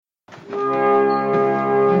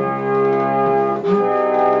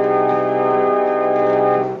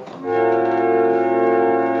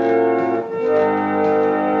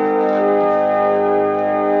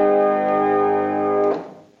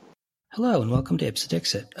welcome to Ipse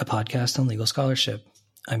Dixit, a podcast on legal scholarship.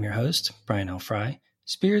 I'm your host, Brian L. Fry,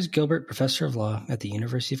 Spears Gilbert Professor of Law at the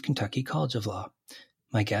University of Kentucky College of Law.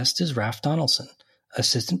 My guest is Raf Donaldson,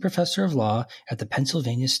 Assistant Professor of Law at the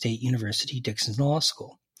Pennsylvania State University Dixon Law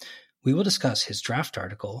School. We will discuss his draft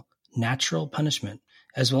article, Natural Punishment,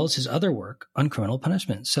 as well as his other work on criminal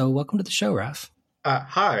punishment. So welcome to the show, Raf.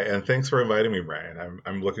 Hi, and thanks for inviting me, Brian.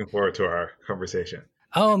 I'm looking forward to our conversation.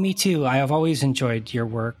 Oh, me too. I have always enjoyed your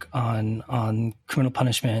work on criminal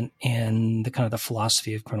punishment and the kind of the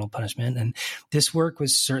philosophy of criminal punishment. And this work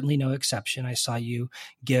was certainly no exception. I saw you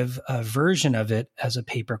give a version of it as a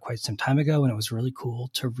paper quite some time ago, and it was really cool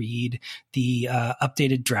to read the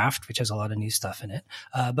updated draft, which has a lot of new stuff in it.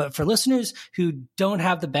 But for listeners who don't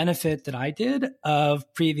have the benefit that I did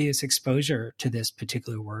of previous exposure to this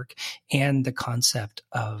particular work and the concept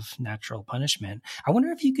of natural punishment, I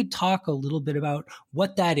wonder if you could talk a little bit about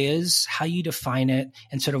what that is, how you define it,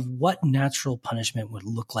 and sort of what natural punishment would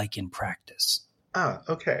look like in practice.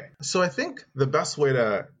 Okay. So I think the best way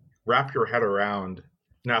to wrap your head around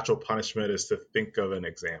natural punishment is to think of an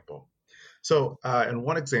example. So in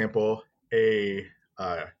one example, a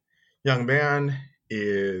young man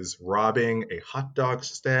is robbing a hot dog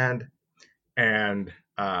stand, and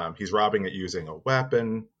he's robbing it using a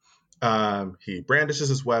weapon. He brandishes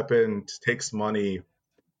his weapon, takes money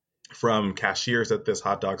from cashiers at this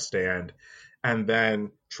hot dog stand, and then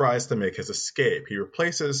tries to make his escape. He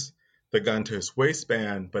replaces the gun to his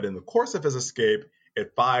waistband, but in the course of his escape,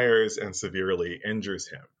 it fires and severely injures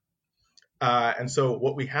him. And so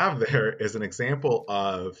what we have there is an example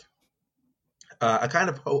of a kind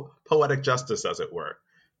of poetic justice, as it were.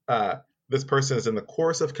 This person is in the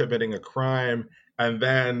course of committing a crime and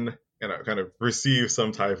then kind of receives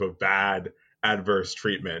some type of bad adverse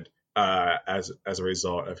treatment as a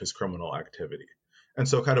result of his criminal activity. And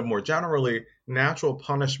so kind of more generally, natural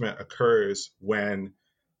punishment occurs when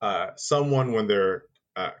someone, when they're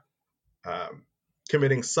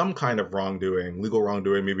committing some kind of wrongdoing, legal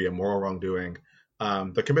wrongdoing, maybe a moral wrongdoing,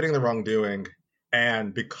 they're committing the wrongdoing,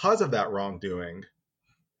 and because of that wrongdoing,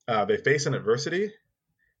 they face an adversity,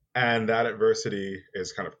 and that adversity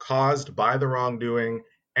is kind of caused by the wrongdoing,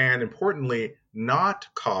 and importantly, not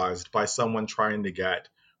caused by someone trying to get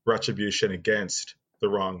retribution against the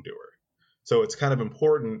wrongdoer. So it's kind of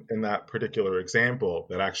important in that particular example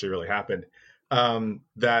that actually really happened,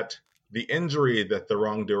 that the injury that the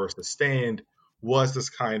wrongdoer sustained was this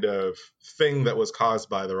kind of thing that was caused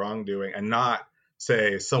by the wrongdoing and not,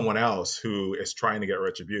 say, someone else who is trying to get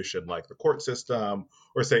retribution, like the court system,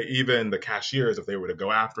 or say even the cashiers if they were to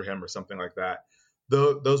go after him or something like that.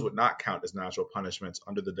 Those would not count as natural punishments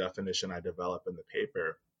under the definition I develop in the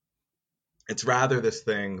paper. It's rather this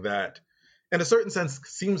thing that, in a certain sense,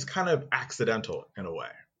 seems kind of accidental in a way.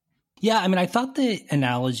 Yeah, I mean, I thought the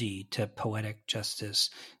analogy to poetic justice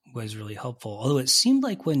was really helpful, although it seemed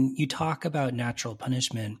like when you talk about natural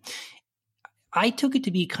punishment, I took it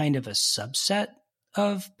to be kind of a subset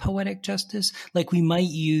of poetic justice. Like we might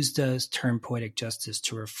use the term poetic justice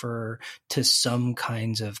to refer to some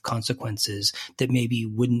kinds of consequences that maybe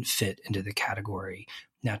wouldn't fit into the category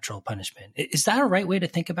natural punishment. Is that a right way to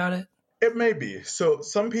think about it? It may be. So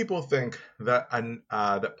some people think that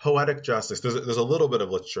that poetic justice, there's a little bit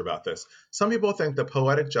of literature about this. Some people think that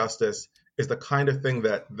poetic justice is the kind of thing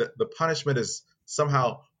that the punishment is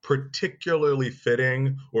somehow particularly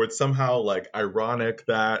fitting, or it's somehow like ironic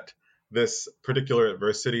that this particular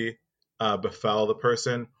adversity befell the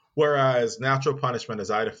person, whereas natural punishment,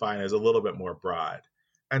 as I define, is a little bit more broad.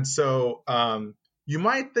 And so you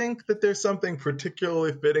might think that there's something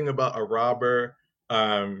particularly fitting about a robber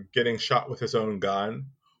getting shot with his own gun,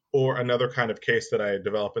 or another kind of case that I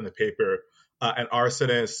develop in the paper, an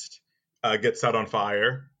arsonist gets set on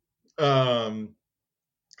fire. So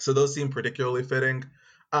those seem particularly fitting.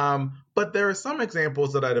 But there are some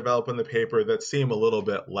examples that I develop in the paper that seem a little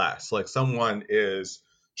bit less, like someone is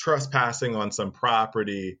trespassing on some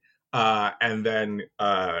property and then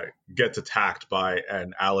gets attacked by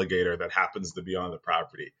an alligator that happens to be on the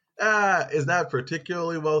property. Is that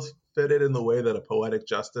particularly well fitted in the way that a poetic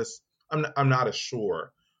justice? I'm not as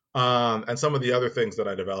sure. And some of the other things that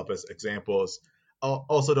I develop as examples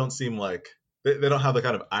also don't seem like, they don't have the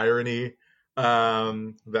kind of irony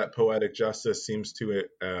that poetic justice seems to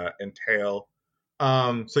entail.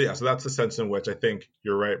 So that's the sense in which I think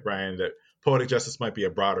you're right, Brian, that poetic justice might be a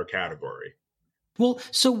broader category. Well,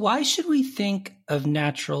 so why should we think of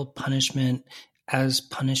natural punishment as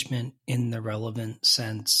punishment in the relevant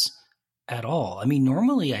sense at all? I mean,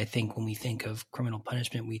 normally I think when we think of criminal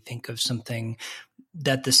punishment, we think of something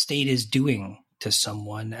that the state is doing to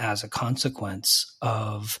someone as a consequence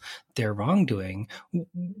of their wrongdoing.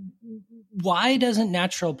 Why doesn't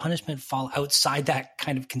natural punishment fall outside that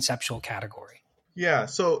kind of conceptual category? Yeah,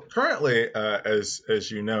 so currently,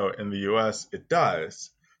 as you know, in the U.S., it does.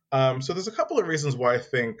 So there's a couple of reasons why I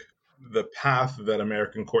think the path that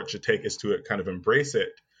American courts should take is to kind of embrace it.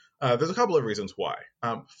 There's a couple of reasons why.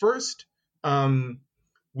 First,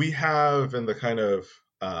 we have in the kind of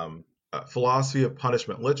philosophy of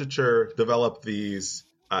punishment literature developed these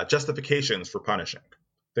justifications for punishing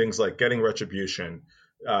things like getting retribution,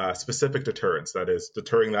 specific deterrence, that is,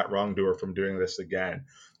 deterring that wrongdoer from doing this again,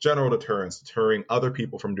 general deterrence, deterring other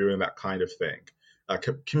people from doing that kind of thing,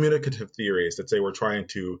 communicative theories that say we're trying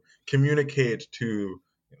to communicate to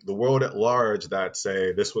the world at large that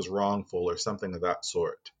say this was wrongful or something of that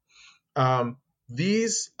sort.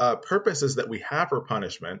 These purposes that we have for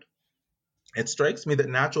punishment, it strikes me that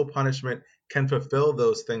natural punishment can fulfill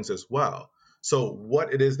those things as well. So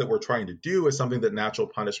what it is that we're trying to do is something that natural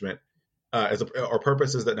punishment or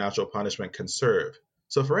purposes that natural punishment can serve.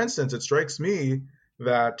 So for instance, it strikes me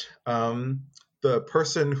that the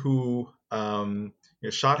person who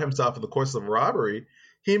shot himself in the course of a robbery,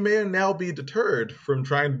 he may now be deterred from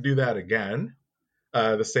trying to do that again.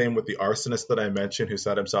 The same with the arsonist that I mentioned who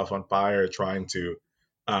set himself on fire trying to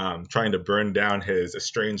burn down his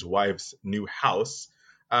estranged wife's new house.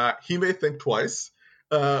 He may think twice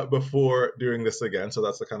before doing this again. So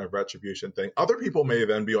that's the kind of retribution thing. Other people may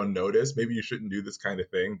then be on notice. Maybe you shouldn't do this kind of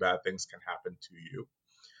thing. Bad things can happen to you.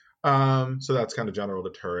 So that's kind of general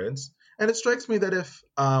deterrence. And it strikes me that if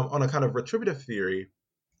on a kind of retributive theory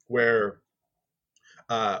where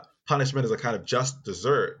punishment is a kind of just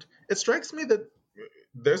desert, it strikes me that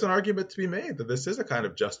there's an argument to be made that this is a kind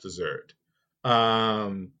of just desert.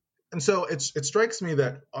 And so it strikes me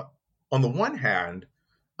that on the one hand,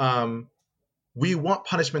 we want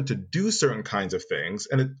punishment to do certain kinds of things,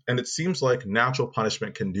 and it seems like natural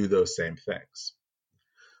punishment can do those same things.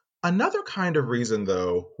 Another kind of reason,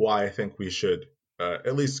 though, why I think we should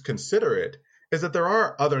at least consider it is that there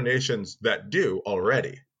are other nations that do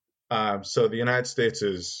already. So the United States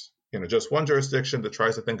is, just one jurisdiction that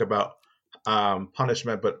tries to think about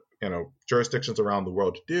punishment, but jurisdictions around the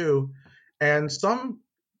world do, and some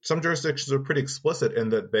jurisdictions are pretty explicit in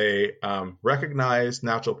that they recognize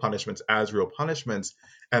natural punishments as real punishments,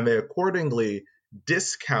 and they accordingly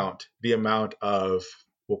discount the amount of,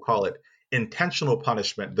 we'll call it, intentional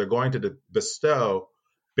punishment they're going to bestow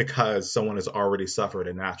because someone has already suffered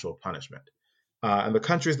a natural punishment. And the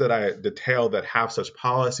countries that I detailed that have such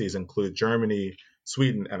policies include Germany,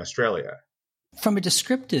 Sweden, and Australia. From a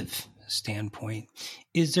descriptive standpoint,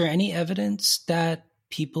 is there any evidence that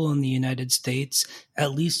people in the United States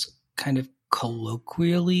at least kind of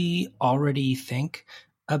colloquially already think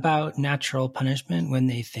about natural punishment when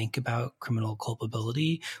they think about criminal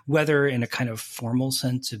culpability, whether in a kind of formal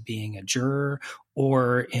sense of being a juror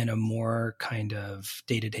or in a more kind of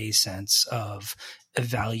day-to-day sense of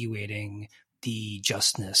evaluating the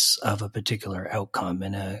justness of a particular outcome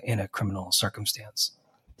in a criminal circumstance?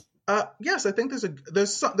 Yes, I think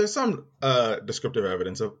there's some descriptive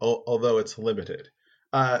evidence, although it's limited.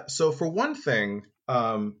 So for one thing,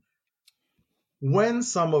 when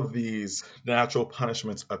some of these natural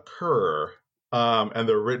punishments occur and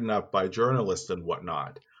they're written up by journalists and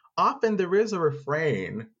whatnot, often there is a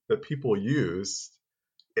refrain that people use,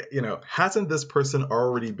 hasn't this person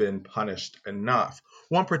already been punished enough?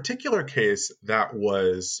 One particular case that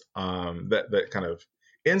was that kind of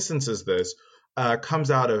instances this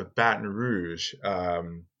comes out of Baton Rouge a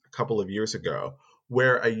couple of years ago,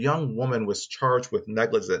 where a young woman was charged with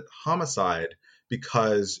negligent homicide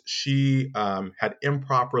because she had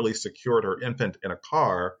improperly secured her infant in a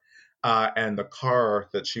car, and the car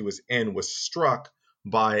that she was in was struck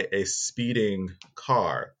by a speeding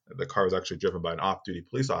car. The car was actually driven by an off-duty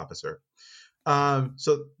police officer.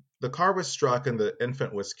 So the car was struck and the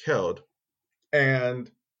infant was killed, and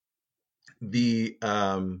the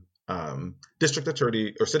district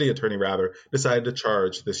attorney, or city attorney rather, decided to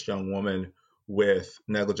charge this young woman with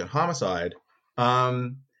negligent homicide.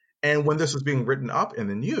 And when this was being written up in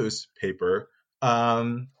the newspaper,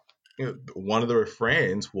 one of the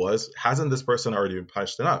refrains was, hasn't this person already been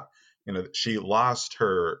punished enough? She lost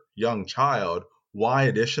her young child. Why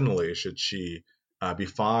additionally should she be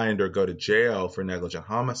fined or go to jail for negligent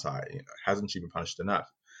homicide? Hasn't she been punished enough?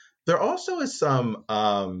 There also is some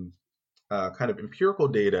kind of empirical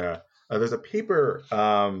data. There's a paper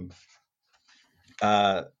that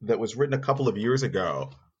was written a couple of years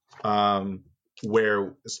ago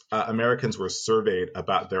where Americans were surveyed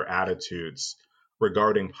about their attitudes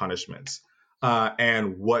regarding punishments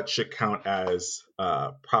and what should count as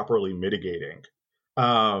properly mitigating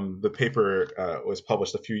The paper was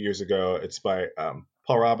published a few years ago. It's by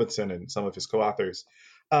Paul Robinson and some of his co-authors.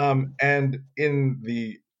 And in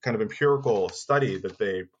the kind of empirical study that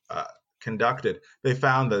they conducted, they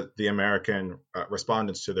found that the American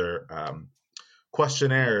respondents to their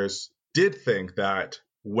questionnaires did think that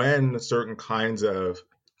when certain kinds of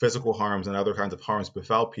physical harms and other kinds of harms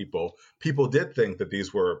befell people, people did think that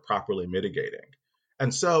these were properly mitigating.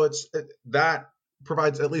 And so that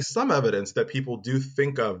provides at least some evidence that people do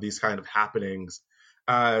think of these kind of happenings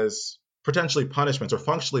as potentially punishments or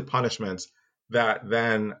functionally punishments that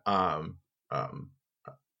then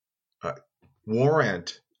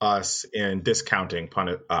warrant us in discounting kind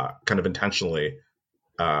of intentional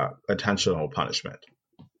punishment.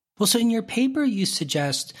 Well, so in your paper, you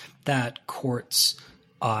suggest that courts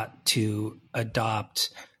ought to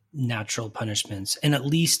adopt natural punishments in at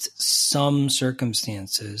least some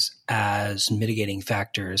circumstances as mitigating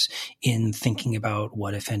factors in thinking about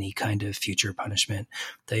what, if any, kind of future punishment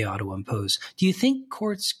they ought to impose. Do you think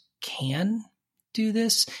courts can do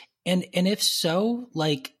this? And if so,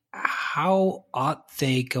 like, how ought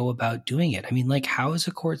they go about doing it? I mean, like, how is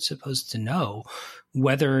a court supposed to know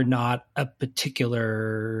whether or not a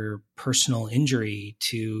particular personal injury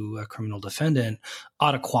to a criminal defendant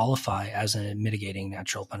ought to qualify as a mitigating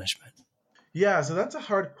natural punishment? Yeah, so that's a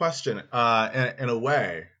hard question in a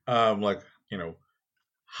way. Like,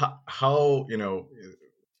 how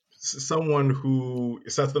someone who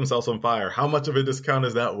sets themselves on fire, how much of a discount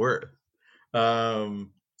is that worth?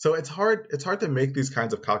 So it's hard to make these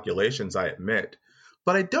kinds of calculations, I admit,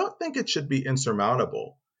 but I don't think it should be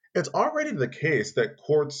insurmountable. It's already the case that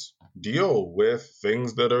courts deal with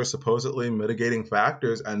things that are supposedly mitigating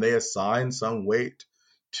factors and they assign some weight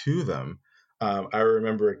to them. I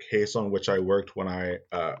remember a case on which I worked when I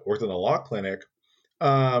worked in a law clinic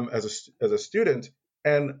as a student,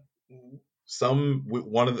 and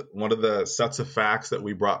one of the sets of facts that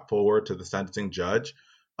we brought forward to the sentencing judge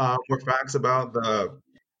were facts about the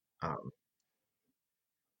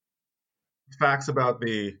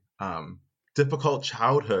difficult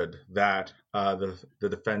childhood that the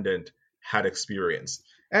defendant had experienced.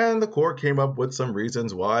 And the court came up with some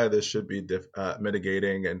reasons why this should be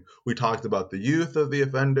mitigating. And we talked about the youth of the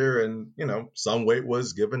offender, and some weight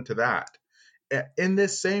was given to that. In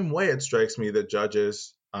this same way, it strikes me that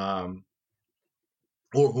judges or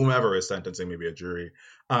whomever is sentencing, maybe a jury,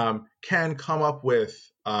 can come up with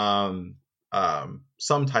some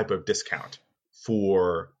type of discount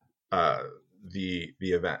for the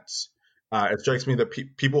events. It strikes me that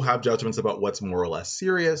people have judgments about what's more or less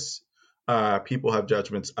serious. People have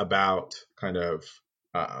judgments about kind of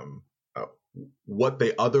what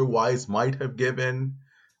they otherwise might have given,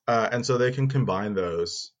 and so they can combine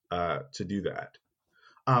those to do that.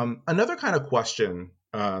 Another kind of question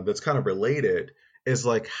that's kind of related is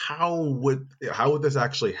like, how would this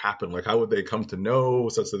actually happen? Like, how would they come to know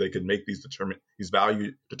such that they could make these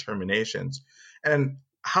value determinations? And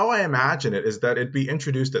how I imagine it is that it'd be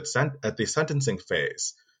introduced at the sentencing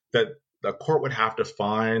phase, that the court would have to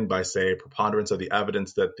find by, say, preponderance of the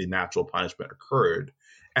evidence that the natural punishment occurred,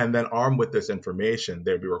 and then armed with this information,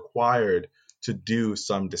 they'd be required to do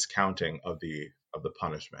some discounting of the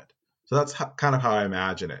punishment. So that's kind of how I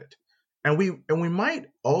imagine it. And we might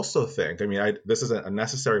also think, this isn't a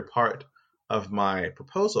necessary part of my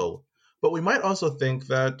proposal, but we might also think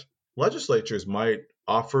that legislatures might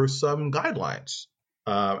offer some guidelines,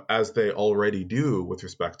 as they already do with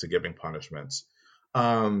respect to giving punishments.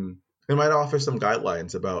 They might offer some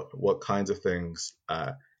guidelines about what kinds of things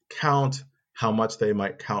count, how much they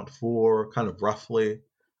might count for, kind of roughly.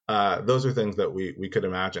 Those are things that we could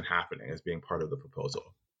imagine happening as being part of the proposal.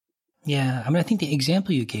 Yeah, I think the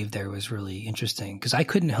example you gave there was really interesting, because I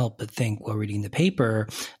couldn't help but think while reading the paper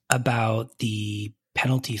about the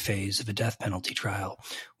penalty phase of a death penalty trial,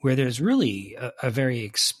 where there's really a very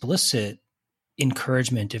explicit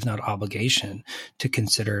encouragement, if not obligation, to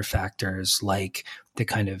consider factors like the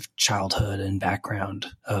kind of childhood and background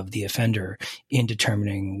of the offender in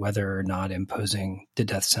determining whether or not imposing the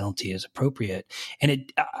death penalty is appropriate.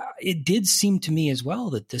 And it did seem to me as well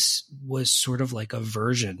that this was sort of like a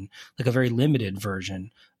version, like a very limited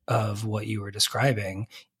version of what you were describing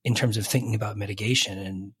in terms of thinking about mitigation.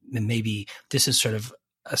 And maybe this is sort of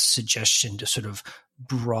a suggestion to sort of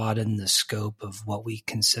broaden the scope of what we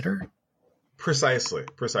consider. Precisely.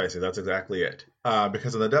 That's exactly it.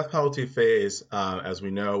 Because in the death penalty phase, as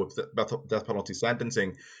we know, with death penalty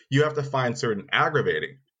sentencing, you have to find certain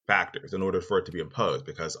aggravating factors in order for it to be imposed,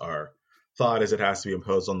 because our thought is it has to be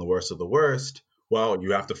imposed on the worst of the worst. Well,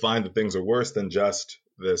 you have to find that things are worse than just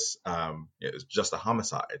this, just a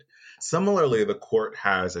homicide. Similarly, the court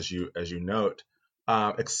has, as you note,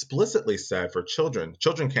 explicitly said for children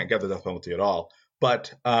can't get the death penalty at all,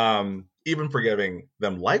 but even for giving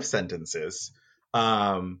them life sentences,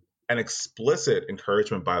 an explicit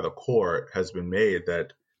encouragement by the court has been made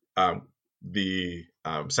that the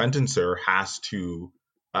sentencer has to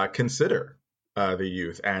consider the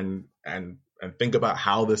youth and think about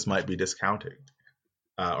how this might be discounting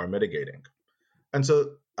or mitigating. And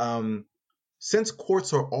so, since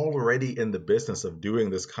courts are already in the business of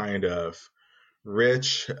doing this kind of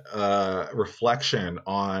rich reflection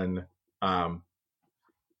on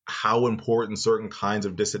how important certain kinds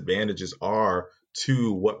of disadvantages are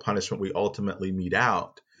to what punishment we ultimately mete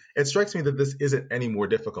out, it strikes me that this isn't any more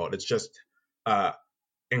difficult. It's just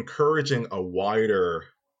encouraging a wider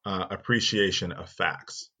appreciation of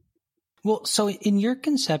facts. Well, so in your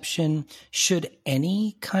conception, should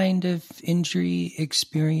any kind of injury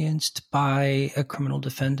experienced by a criminal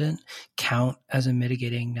defendant count as a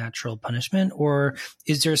mitigating natural punishment? Or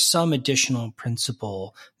is there some additional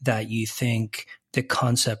principle that you think the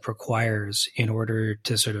concept requires in order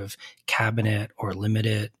to sort of cabin it or limit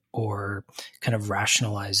it or kind of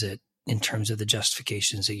rationalize it in terms of the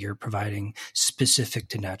justifications that you're providing specific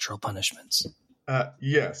to natural punishments?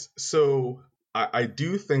 Yes. So I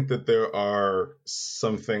do think that there are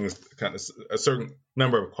some things, kind of a certain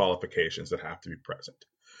number of qualifications that have to be present.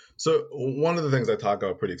 So one of the things I talk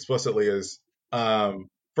about pretty explicitly is,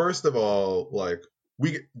 first of all, like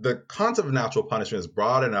the concept of natural punishment is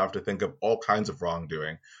broad enough to think of all kinds of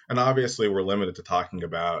wrongdoing, and obviously we're limited to talking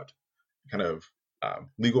about kind of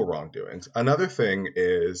legal wrongdoings. Another thing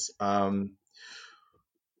is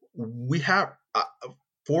we have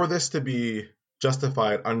for this to be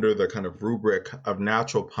justified under the kind of rubric of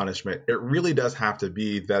natural punishment, it really does have to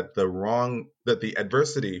be that the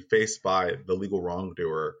adversity faced by the legal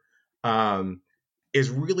wrongdoer is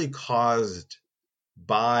really caused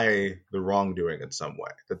by the wrongdoing in some way,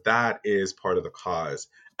 that is part of the cause,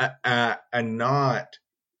 and not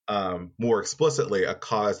more explicitly a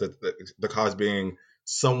cause, that the cause being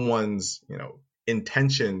someone's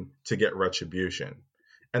intention to get retribution.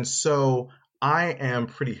 And so I am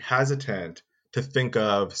pretty hesitant to think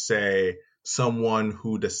of, say, someone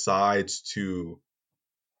who decides to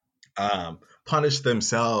punish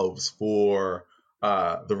themselves for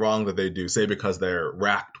the wrong that they do, say because they're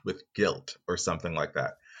racked with guilt or something like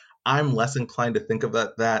that. I'm less inclined to think of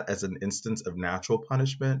that as an instance of natural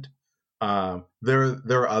punishment. There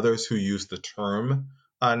are others who use the term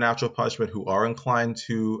natural punishment who are inclined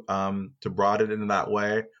to broaden it in that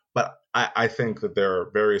way, but I think that there are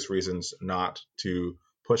various reasons not to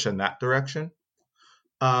push in that direction.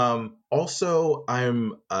 Also,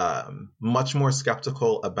 I'm much more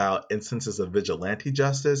skeptical about instances of vigilante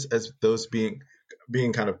justice as those being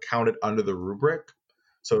kind of counted under the rubric.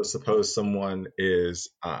 So suppose someone is,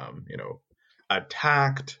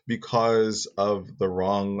 attacked because of the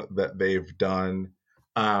wrong that they've done.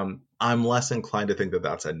 I'm less inclined to think that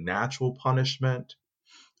that's a natural punishment.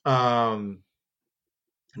 Now,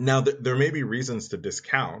 there may be reasons to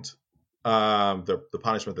discount the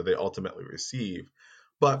punishment that they ultimately receive.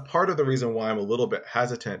 But part of the reason why I'm a little bit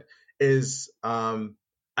hesitant is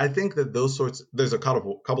I think that there's a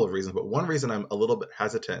couple of reasons, but one reason I'm a little bit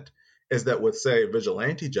hesitant is that with, say,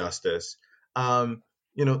 vigilante justice, the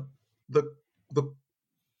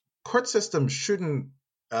court system shouldn't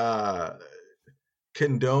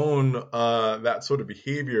condone that sort of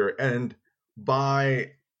behavior. And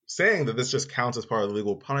by saying that this just counts as part of the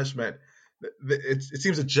legal punishment, it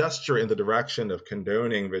seems a gesture in the direction of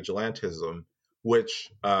condoning vigilantism,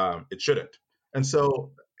 which it shouldn't. And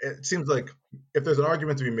so it seems like if there's an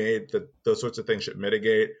argument to be made that those sorts of things should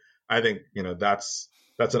mitigate, I think that's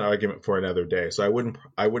an argument for another day. So I wouldn't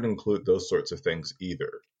include those sorts of things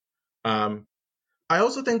either. I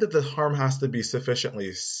also think that the harm has to be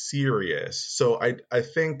sufficiently serious. So I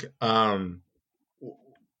think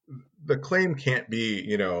the claim can't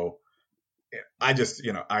be, I just,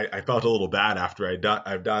 I felt a little bad after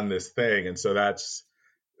I've done this thing, and so that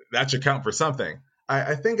should count for something.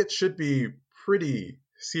 I think it should be pretty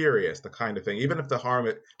serious, the kind of thing, even if the harm,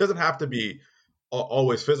 it doesn't have to be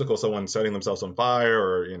always physical, someone setting themselves on fire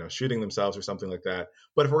or shooting themselves or something like that.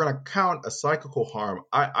 But if we're going to count a psychical harm,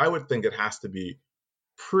 I would think it has to be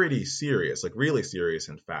pretty serious, like really serious,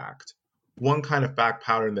 in fact. One kind of fact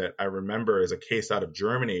pattern that I remember is a case out of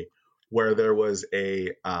Germany where there was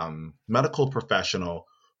a medical professional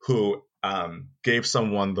who gave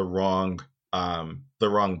someone the wrong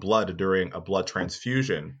blood during a blood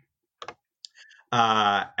transfusion.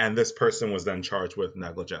 And this person was then charged with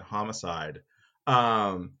negligent homicide.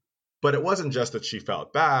 But it wasn't just that she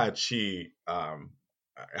felt bad. She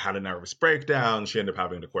had a nervous breakdown. She ended up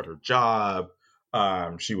having to quit her job.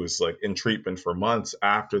 She was like in treatment for months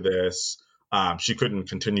after this. She couldn't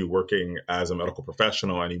continue working as a medical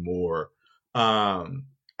professional anymore. And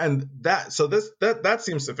that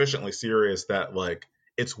seems sufficiently serious that like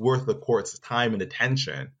it's worth the court's time and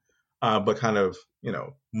attention. But kind of,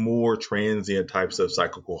 more transient types of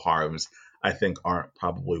psychical harms, I think, aren't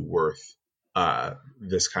probably worth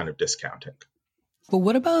this kind of discounting. But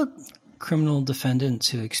what about criminal defendants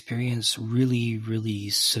who experience really, really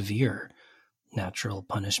severe natural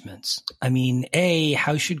punishments? I mean,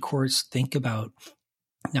 how should courts think about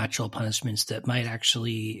natural punishments that might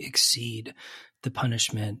actually exceed the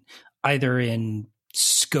punishment, either in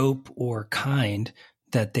scope or kind,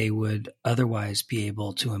 that they would otherwise be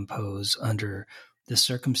able to impose under the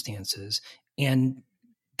circumstances? And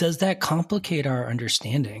does that complicate our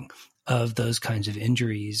understanding of those kinds of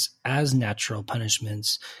injuries as natural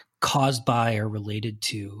punishments caused by or related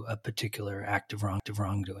to a particular act of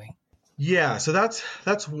wrongdoing? Yeah, so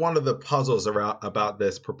that's one of the puzzles about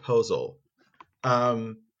this proposal.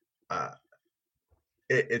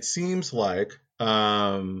 It seems like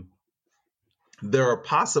there are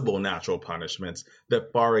possible natural punishments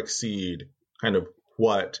that far exceed kind of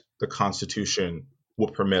what the Constitution will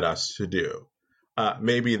permit us to do.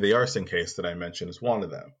 Maybe the arson case that I mentioned is one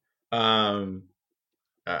of them.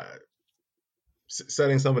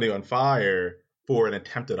 Setting somebody on fire for an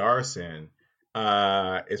attempted arson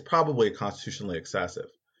is probably constitutionally excessive.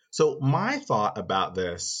 So my thought about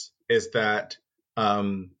this is that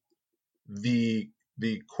the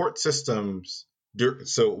court systems,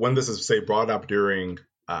 so when this is, say, brought up during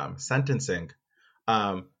sentencing,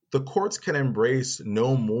 the courts can embrace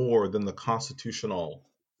no more than the constitutional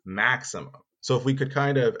maximum. So if we could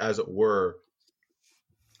kind of, as it were,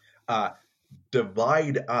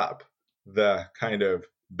 divide up the kind of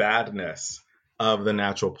badness of the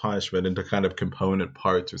natural punishment into kind of component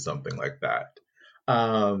parts or something like that,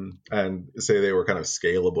 and say they were kind of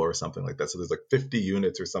scalable or something like that. So there's like 50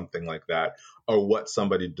 units or something like that, or what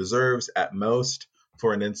somebody deserves at most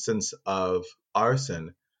for an instance of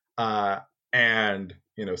arson. And,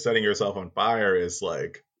 setting yourself on fire is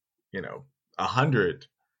like, 100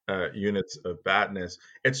 units of badness.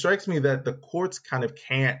 It strikes me that the courts kind of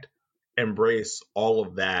can't embrace all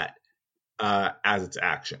of that as its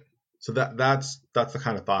action. So that's the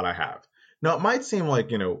kind of thought I have. Now, it might seem like,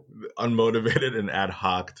 unmotivated and ad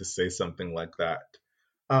hoc to say something like that.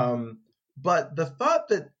 But the thought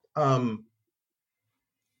that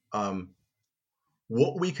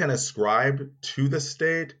what we can ascribe to the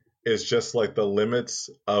state is just like the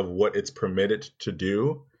limits of what it's permitted to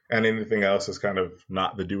do, and anything else is kind of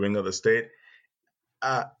not the doing of the state.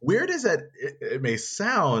 Weird as that it may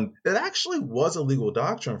sound, it actually was a legal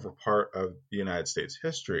doctrine for part of the United States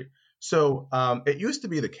history. So it used to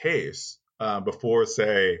be the case before,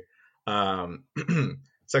 say,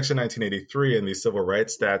 Section 1983 and these civil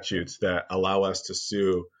rights statutes that allow us to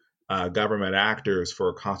sue government actors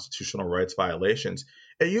for constitutional rights violations.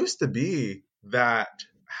 It used to be that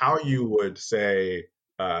how you would, say,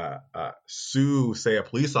 sue, say, a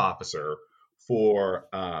police officer for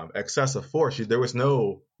excessive force, there was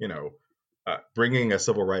no, bringing a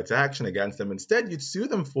civil rights action against them. Instead, you'd sue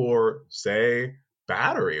them for, say,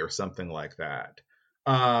 battery or something like that.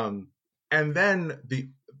 And then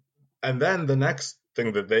the next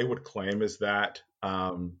thing that they would claim is that,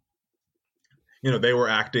 they were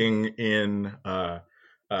acting in,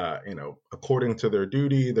 according to their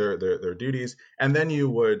duty, their duties. And then you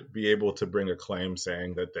would be able to bring a claim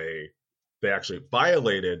saying that they actually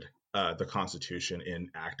violated the Constitution in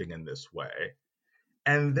acting in this way.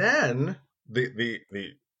 And then the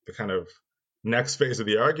kind of next phase of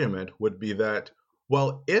the argument would be that,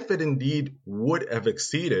 well, if it indeed would have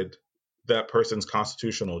exceeded that person's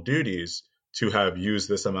constitutional duties to have used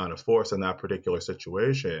this amount of force in that particular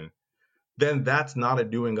situation, then that's not a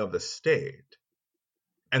doing of the state.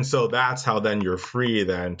 And so that's how then you're free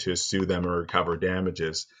then to sue them or recover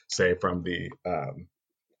damages, say, from the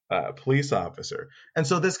police officer. And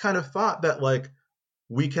so this kind of thought that, like,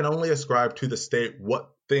 we can only ascribe to the state what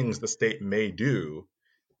things the state may do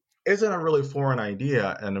isn't a really foreign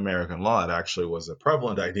idea in American law. It actually was a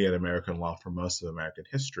prevalent idea in American law for most of American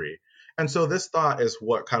history. And so this thought is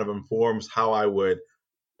what kind of informs how I would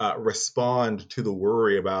respond to the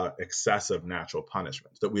worry about excessive natural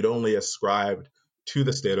punishments, that we'd only ascribe to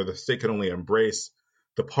the state, or the state can only embrace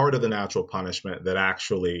the part of the natural punishment that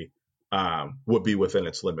actually would be within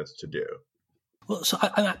its limits to do. Well, so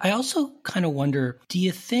I also kind of wonder, do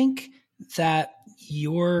you think that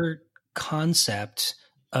your concept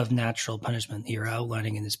of natural punishment that you're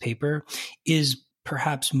outlining in this paper is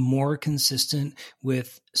perhaps more consistent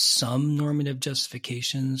with some normative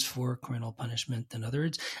justifications for criminal punishment than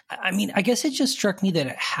others. I mean, I guess it just struck me that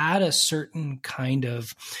it had a certain kind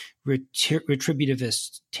of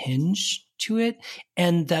retributivist tinge to it,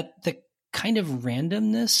 and that the kind of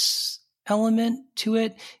randomness element to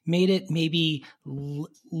it made it maybe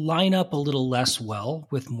line up a little less well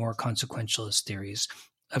with more consequentialist theories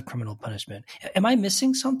of criminal punishment. Am I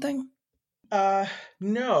missing something?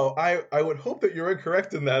 No, I would hope that you're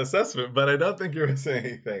incorrect in that assessment, but I don't think you're missing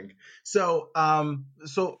anything. So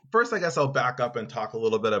first, I guess I'll back up and talk a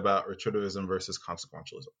little bit about retributivism versus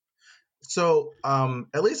consequentialism. So,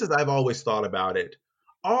 at least as I've always thought about it,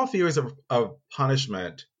 all theories of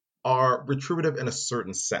punishment are retributive in a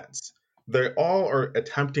certain sense. They all are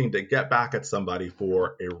attempting to get back at somebody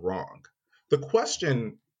for a wrong. The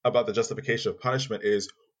question about the justification of punishment is,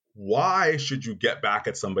 why should you get back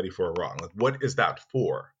at somebody for a wrong? Like, what is that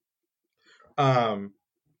for?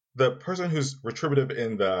 The person who's retributive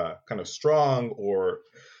in the kind of strong or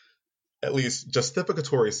at least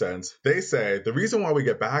justificatory sense, they say the reason why we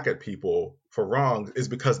get back at people for wrongs is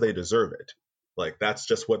because they deserve it. Like, that's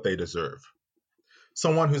just what they deserve.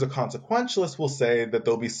 Someone who's a consequentialist will say that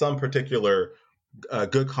there'll be some particular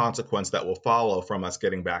good consequence that will follow from us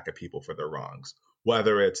getting back at people for their wrongs.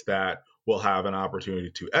 Whether it's that we'll have an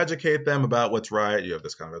opportunity to educate them about what's right, you have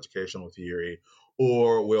this kind of educational theory,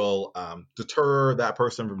 or we'll deter that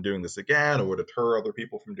person from doing this again, or we'll deter other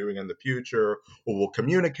people from doing it in the future, or we'll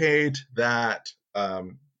communicate that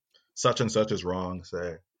such and such is wrong,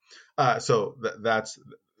 say. So that's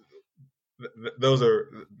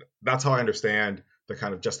how I understand the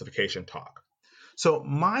kind of justification talk. So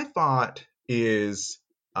my thought is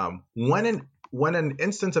when an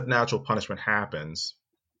instance of natural punishment happens,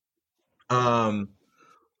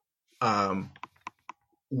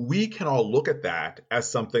 we can all look at that as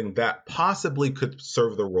something that possibly could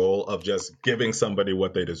serve the role of just giving somebody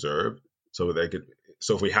what they deserve. So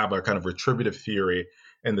if we have a kind of retributive theory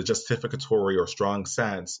in the justificatory or strong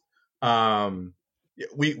sense,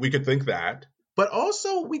 we could think that. But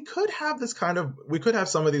also we could have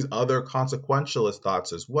some of these other consequentialist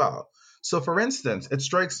thoughts as well. So for instance, it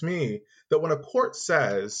strikes me that when a court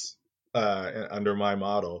says, under my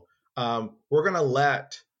model, we're going to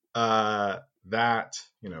let that,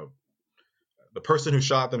 the person who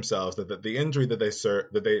shot themselves, that the injury that they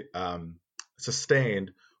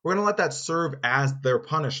sustained, we're going to let that serve as their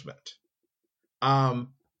punishment. And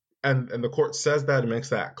the court says that and makes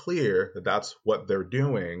that clear that that's what they're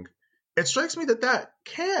doing. It strikes me that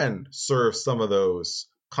can serve some of those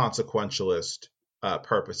consequentialist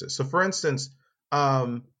purposes. So, for instance,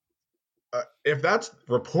 if that's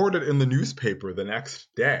reported in the newspaper the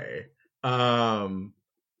next day,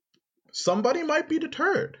 somebody might be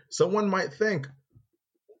deterred. Someone might think,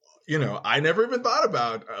 I never even thought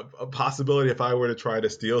about a possibility if I were to try to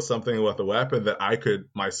steal something with a weapon that I could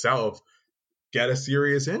myself get a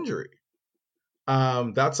serious injury.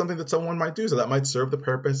 That's something that someone might do. So that might serve the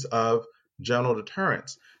purpose of general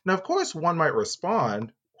deterrence. Now, of course, one might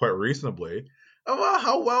respond quite reasonably, well,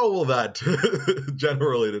 how well will that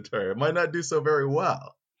generally deter? It might not do so very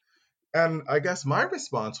well. And I guess my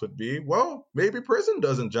response would be, well, maybe prison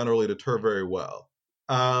doesn't generally deter very well.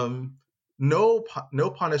 No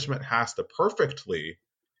punishment has to perfectly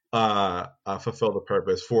fulfill the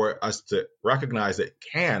purpose for us to recognize it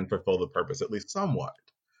can fulfill the purpose, at least somewhat.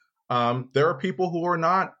 There are people who are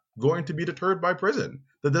not going to be deterred by prison.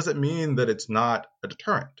 That doesn't mean that it's not a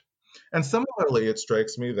deterrent. And similarly, it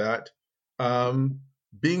strikes me that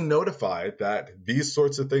being notified that these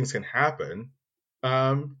sorts of things can happen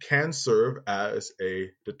can serve as a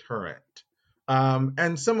deterrent.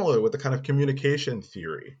 And similar with the kind of communication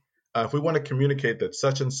theory. If we want to communicate that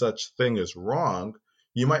such and such thing is wrong,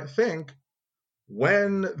 you might think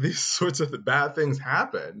when these sorts of bad things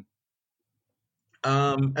happen,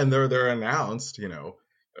 and they're announced,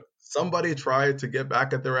 somebody tried to get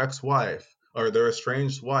back at their ex-wife or their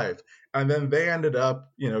estranged wife, and then they ended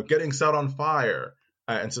up, getting set on fire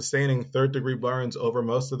and sustaining third-degree burns over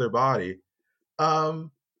most of their body.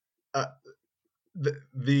 The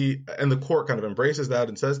court kind of embraces that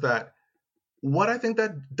and says that what I think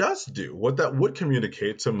that does do, what that would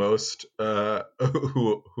communicate to most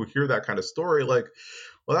who hear that kind of story, like,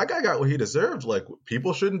 well, that guy got what he deserved. Like,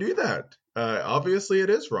 people shouldn't do that. Obviously, it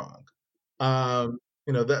is wrong.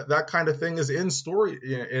 That kind of thing is in story,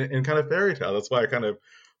 in kind of fairy tale. That's why kind of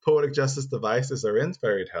poetic justice devices are in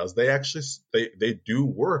fairy tales. They actually they do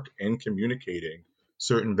work in communicating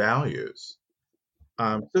certain values.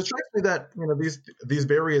 So it strikes me that these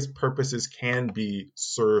various purposes can be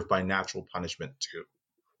served by natural punishment too.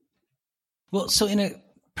 Well, so in a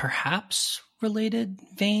perhaps related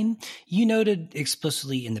vein, you noted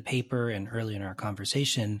explicitly in the paper and early in our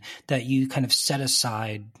conversation that you kind of set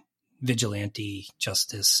aside vigilante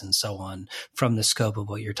justice and so on from the scope of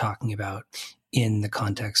what you're talking about in the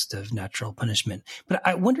context of natural punishment. But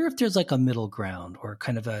I wonder if there's like a middle ground or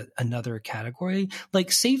kind of another category.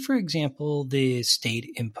 Like, say, for example, the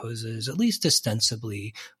state imposes, at least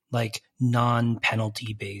ostensibly, like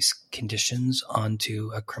non-penalty based conditions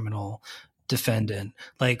onto a criminal defendant.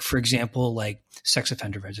 Like, for example, like sex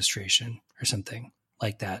offender registration or something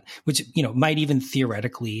like that, which, might even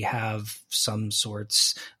theoretically have some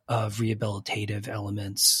sorts of rehabilitative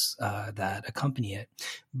elements that accompany it.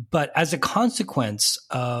 But as a consequence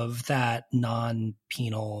of that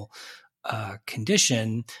non-penal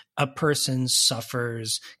condition, a person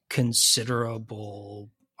suffers considerable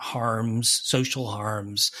harms, social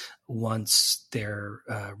harms, once they're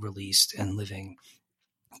released and living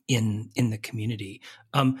in the community.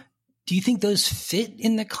 Do you think those fit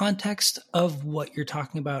in the context of what you're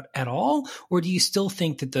talking about at all? Or do you still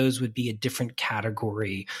think that those would be a different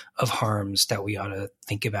category of harms that we ought to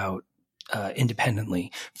think about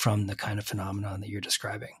independently from the kind of phenomenon that you're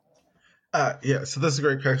describing? Yeah, so this is a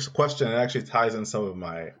great question. It actually ties in some of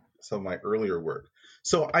my earlier work.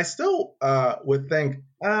 So I still would think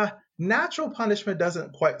natural punishment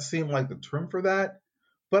doesn't quite seem like the term for that,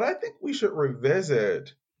 but I think we should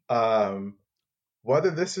revisit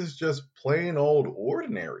whether this is just plain old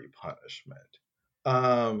ordinary punishment.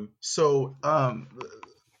 The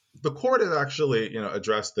court has actually,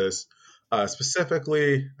 addressed this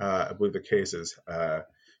specifically. I believe the case is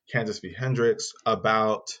Kansas v. Hendricks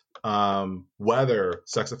about whether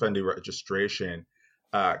sex offender registration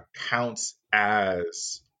counts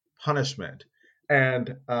as punishment.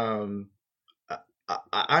 And I'm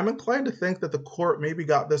inclined to think that the court maybe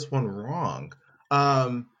got this one wrong.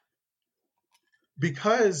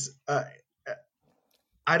 Because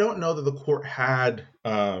I don't know that the court had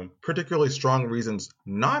particularly strong reasons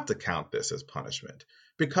not to count this as punishment,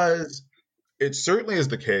 because it certainly is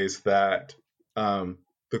the case that the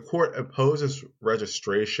court imposes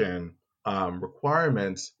registration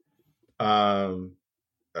requirements in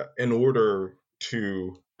order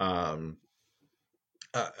to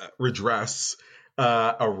redress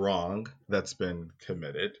a wrong that's been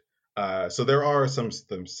committed. So there are some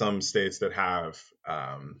states that have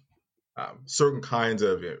certain kinds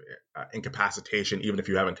of incapacitation, even if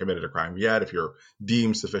you haven't committed a crime yet, if you're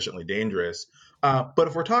deemed sufficiently dangerous. But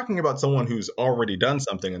if we're talking about someone who's already done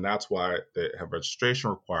something, and that's why they have registration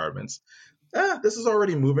requirements, this is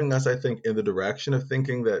already moving us, I think, in the direction of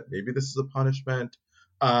thinking that maybe this is a punishment.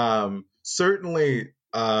 Certainly,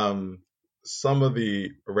 some of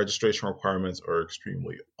the registration requirements are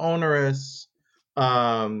extremely onerous.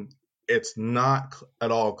 It's not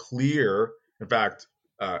at all clear. In fact,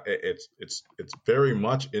 it's very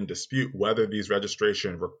much in dispute whether these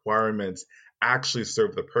registration requirements actually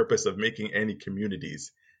serve the purpose of making any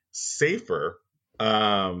communities safer,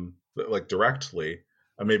 like directly.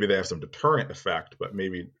 Maybe they have some deterrent effect, but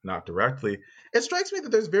maybe not directly. It strikes me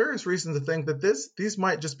that there's various reasons to think that these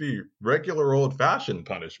might just be regular old-fashioned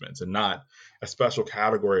punishments and not a special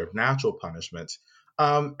category of natural punishments.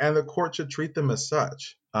 And the court should treat them as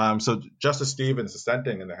such. So Justice Stevens,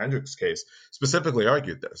 dissenting in the Hendricks case, specifically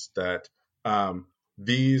argued this, that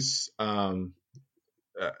these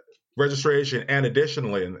registration, and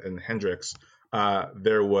additionally in Hendricks,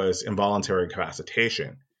 there was involuntary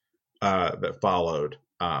incapacitation that followed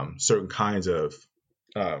certain kinds of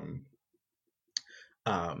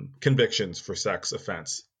convictions for sex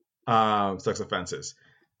offenses.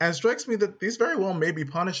 And it strikes me that these very well may be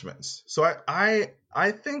punishments. So I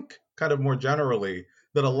think kind of more generally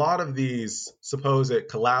that a lot of these supposed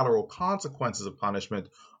collateral consequences of punishment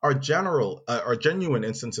are genuine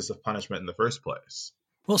instances of punishment in the first place.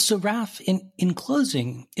 Well, so Raf, in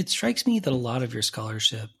closing, it strikes me that a lot of your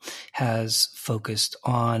scholarship has focused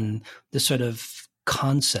on the sort of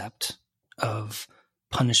concept of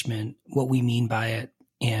punishment, what we mean by it,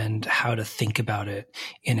 and how to think about it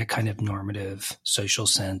in a kind of normative social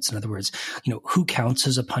sense. In other words, who counts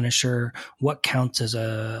as a punisher, what counts as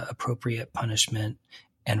a appropriate punishment,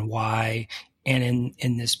 and why. And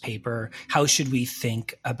in this paper, how should we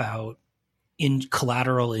think about in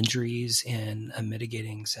collateral injuries in a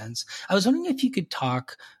mitigating sense? I was wondering if you could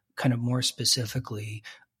talk kind of more specifically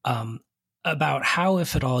about how,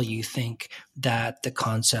 if at all, you think that the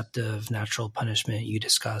concept of natural punishment you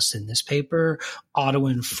discussed in this paper ought to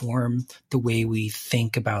inform the way we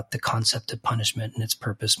think about the concept of punishment and its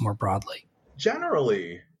purpose more broadly.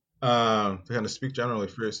 Generally, to kind of speak generally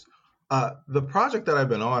first, the project that I've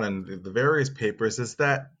been on and the various papers is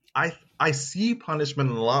that I see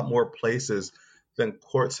punishment in a lot more places than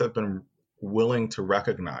courts have been willing to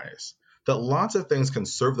recognize. That lots of things can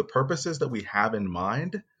serve the purposes that we have in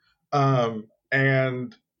mind,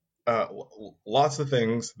 and lots of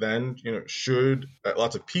things then should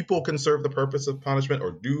lots of people can serve the purpose of punishment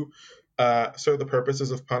or do serve the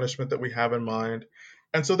purposes of punishment that we have in mind,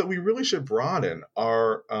 and so that we really should broaden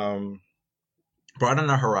our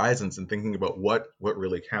horizons in thinking about what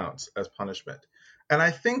really counts as punishment. And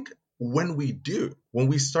I think when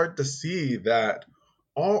we start to see that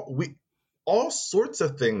all sorts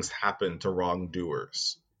of things happen to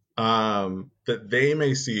wrongdoers that they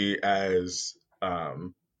may see as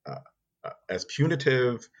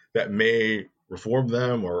punitive, that may reform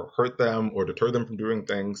them or hurt them or deter them from doing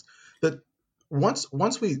things, that once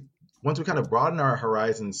we kind of broaden our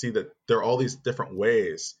horizon and see that there are all these different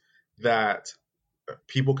ways that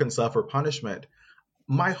people can suffer punishment,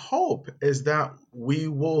 my hope is that we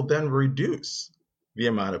will then reduce the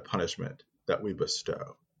amount of punishment that we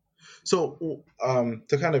bestow. So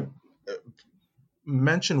to kind of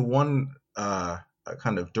mention one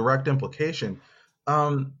kind of direct implication,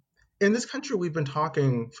 in this country, we've been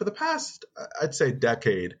talking for the past, I'd say,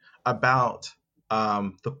 decade about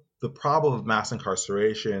the problem of mass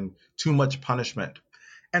incarceration, too much punishment.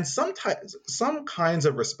 And sometimes some kinds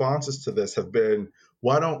of responses to this have been,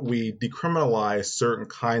 why don't we decriminalize certain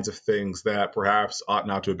kinds of things that perhaps ought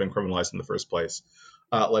not to have been criminalized in the first place,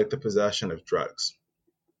 like the possession of drugs?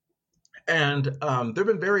 And there have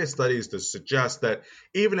been various studies that suggest that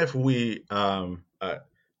even if we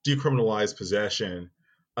decriminalize possession,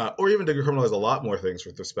 or even decriminalize a lot more things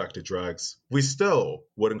with respect to drugs, we still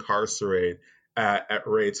would incarcerate at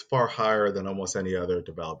rates far higher than almost any other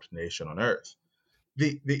developed nation on earth.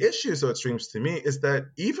 The issue, so it seems to me, is that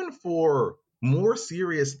even for more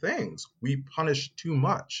serious things, we punish too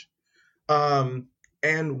much.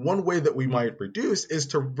 And one way that we might reduce is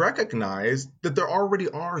to recognize that there already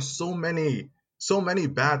are so many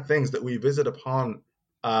bad things that we visit upon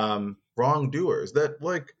wrongdoers that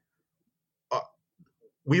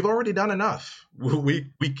we've already done enough. We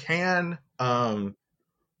can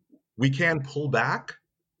pull back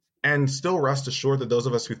and still rest assured that those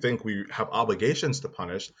of us who think we have obligations to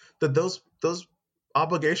punish, that those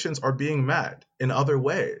obligations are being met in other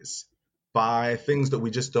ways by things that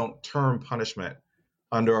we just don't term punishment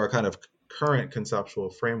under our kind of current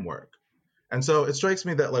conceptual framework. And so it strikes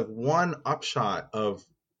me that one upshot of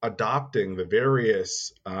adopting the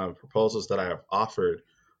various proposals that I have offered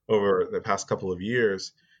over the past couple of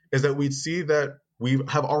years is that we'd see that we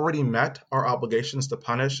have already met our obligations to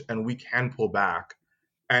punish, and we can pull back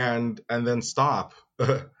and then stop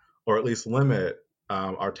or at least limit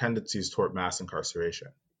our tendencies toward mass incarceration.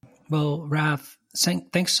 Well, Raf,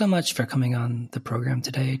 thanks so much for coming on the program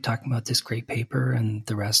today, talking about this great paper and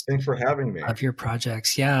the rest. Thanks for having me. Of your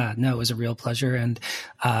projects. Yeah, no, it was a real pleasure. And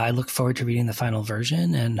I look forward to reading the final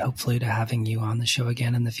version and hopefully to having you on the show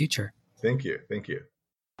again in the future. Thank you. Thank you.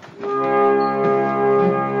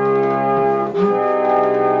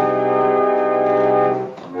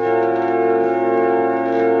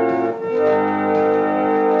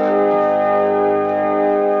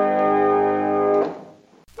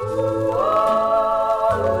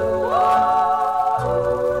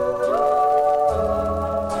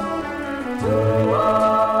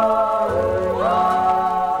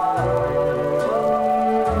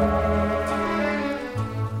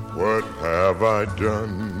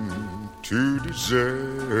 Done to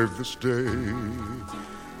deserve this day?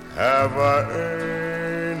 Have I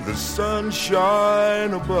earned the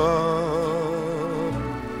sunshine above?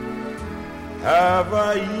 Have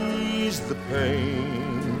I eased the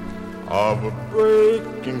pain of a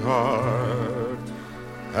breaking heart?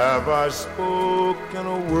 Have I spoken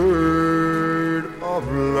a word of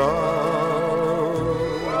love?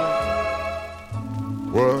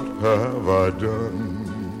 What have I done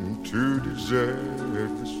to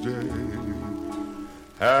deserve this day?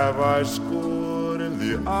 Have I scored in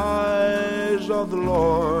the eyes of the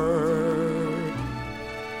Lord?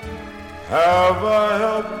 Have I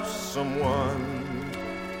helped someone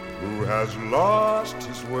who has lost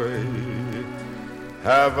his way?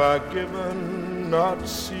 Have I given, not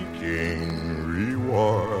seeking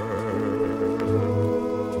reward?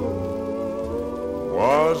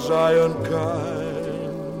 Was I unkind?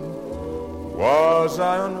 Was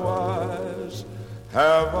I unwise?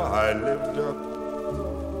 Have I lived up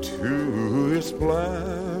to his plan?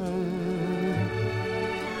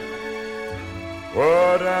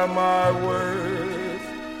 What am I worth?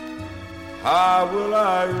 How will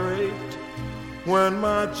I rate when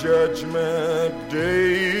my judgment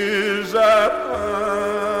day is at hand?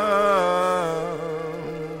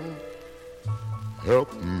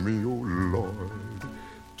 Help me, O Lord,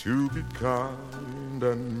 to be kind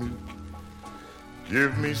and meek.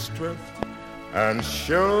 Give me strength and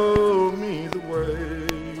show me the way.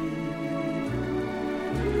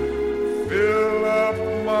 Fill up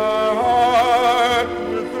my heart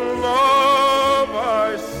with the love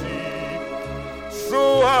I seek,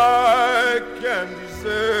 so I can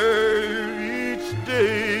deserve each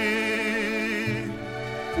day.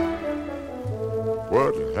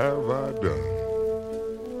 What have I done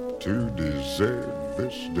to deserve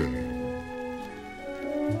this day?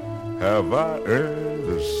 Have I earned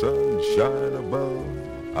the sunshine above?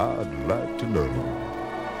 I'd like to know.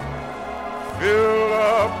 Fill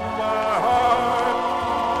up